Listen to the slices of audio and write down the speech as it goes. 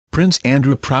Prince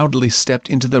Andrew proudly stepped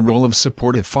into the role of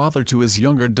supportive father to his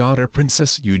younger daughter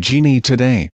Princess Eugenie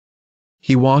today.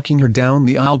 He walking her down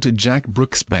the aisle to Jack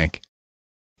Brooksbank.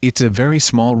 "It's a very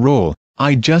small role,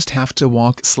 I just have to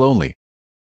walk slowly.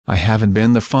 I haven't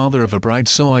been the father of a bride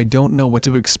so I don't know what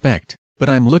to expect, but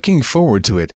I'm looking forward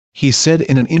to it," he said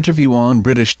in an interview on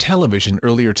British television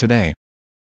earlier today.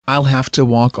 "I'll have to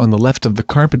walk on the left of the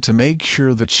carpet to make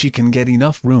sure that she can get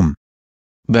enough room.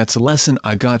 That's a lesson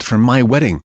I got from my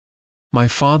wedding. My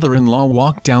father-in-law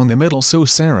walked down the middle so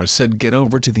Sarah said get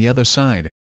over to the other side."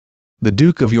 The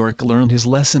Duke of York learned his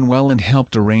lesson well and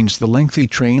helped arrange the lengthy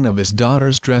train of his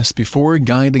daughter's dress before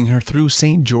guiding her through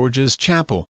St. George's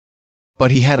Chapel.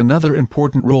 But he had another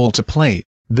important role to play,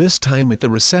 this time at the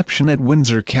reception at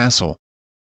Windsor Castle.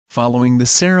 Following the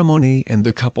ceremony and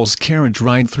the couple's carriage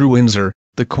ride through Windsor,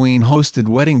 the Queen hosted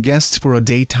wedding guests for a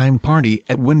daytime party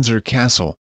at Windsor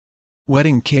Castle.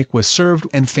 Wedding cake was served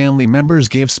and family members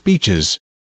gave speeches.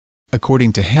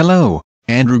 According to Hello,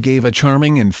 Andrew gave a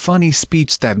charming and funny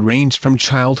speech that ranged from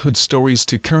childhood stories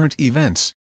to current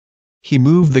events. He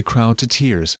moved the crowd to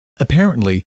tears,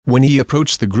 apparently, when he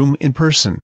approached the groom in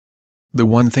person. "The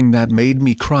one thing that made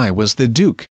me cry was the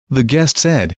Duke," the guest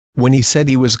said, when he said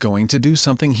he was going to do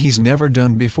something he's never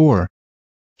done before.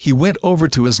 He went over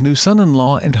to his new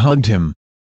son-in-law and hugged him.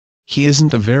 He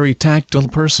isn't a very tactile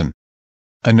person.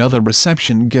 Another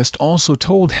reception guest also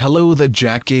told Hello that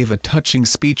Jack gave a touching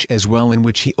speech as well in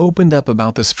which he opened up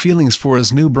about his feelings for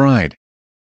his new bride.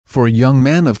 "For a young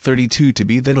man of 32 to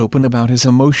be that open about his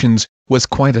emotions, was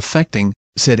quite affecting,"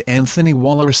 said Anthony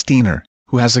Wallersteiner,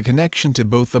 who has a connection to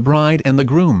both the bride and the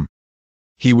groom.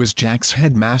 He was Jack's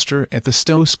headmaster at the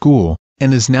Stowe School,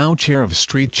 and is now chair of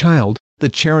Street Child, the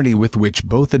charity with which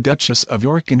both the Duchess of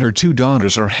York and her two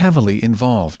daughters are heavily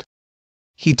involved.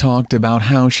 He talked about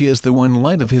how she is the one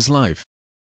light of his life.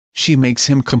 She makes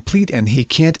him complete and he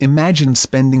can't imagine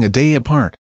spending a day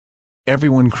apart.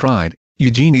 Everyone cried.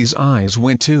 Eugenie's eyes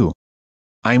went too.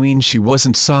 I mean, she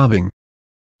wasn't sobbing.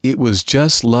 It was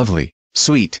just lovely,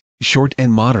 sweet, short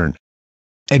and modern.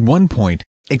 At one point,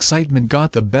 excitement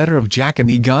got the better of Jack and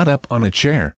he got up on a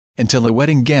chair, until a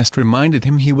wedding guest reminded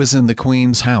him he was in the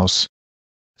Queen's house.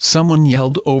 Someone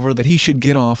yelled over that he should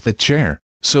get off the chair,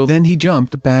 so then he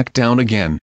jumped back down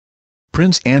again.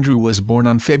 Prince Andrew was born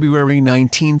on February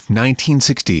 19,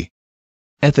 1960.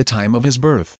 At the time of his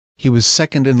birth, he was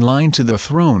second in line to the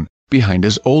throne, behind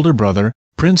his older brother,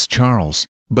 Prince Charles,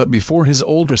 but before his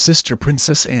older sister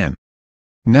Princess Anne.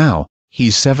 Now,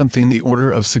 he's seventh in the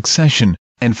order of succession,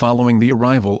 and following the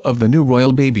arrival of the new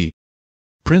royal baby.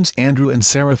 Prince Andrew and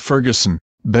Sarah Ferguson,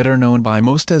 better known by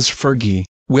most as Fergie,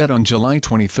 wed on July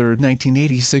 23,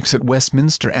 1986 at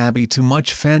Westminster Abbey to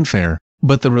much fanfare,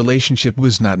 but the relationship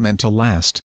was not meant to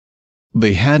last.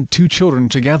 They had two children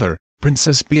together,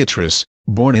 Princess Beatrice,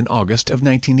 born in August of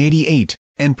 1988,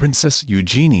 and Princess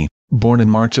Eugenie, born in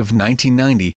March of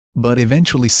 1990, but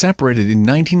eventually separated in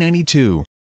 1992.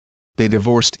 They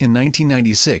divorced in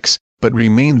 1996, but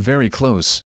remain very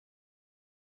close.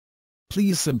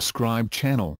 Please subscribe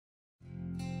channel.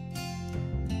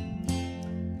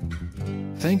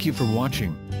 Thank you for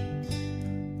watching.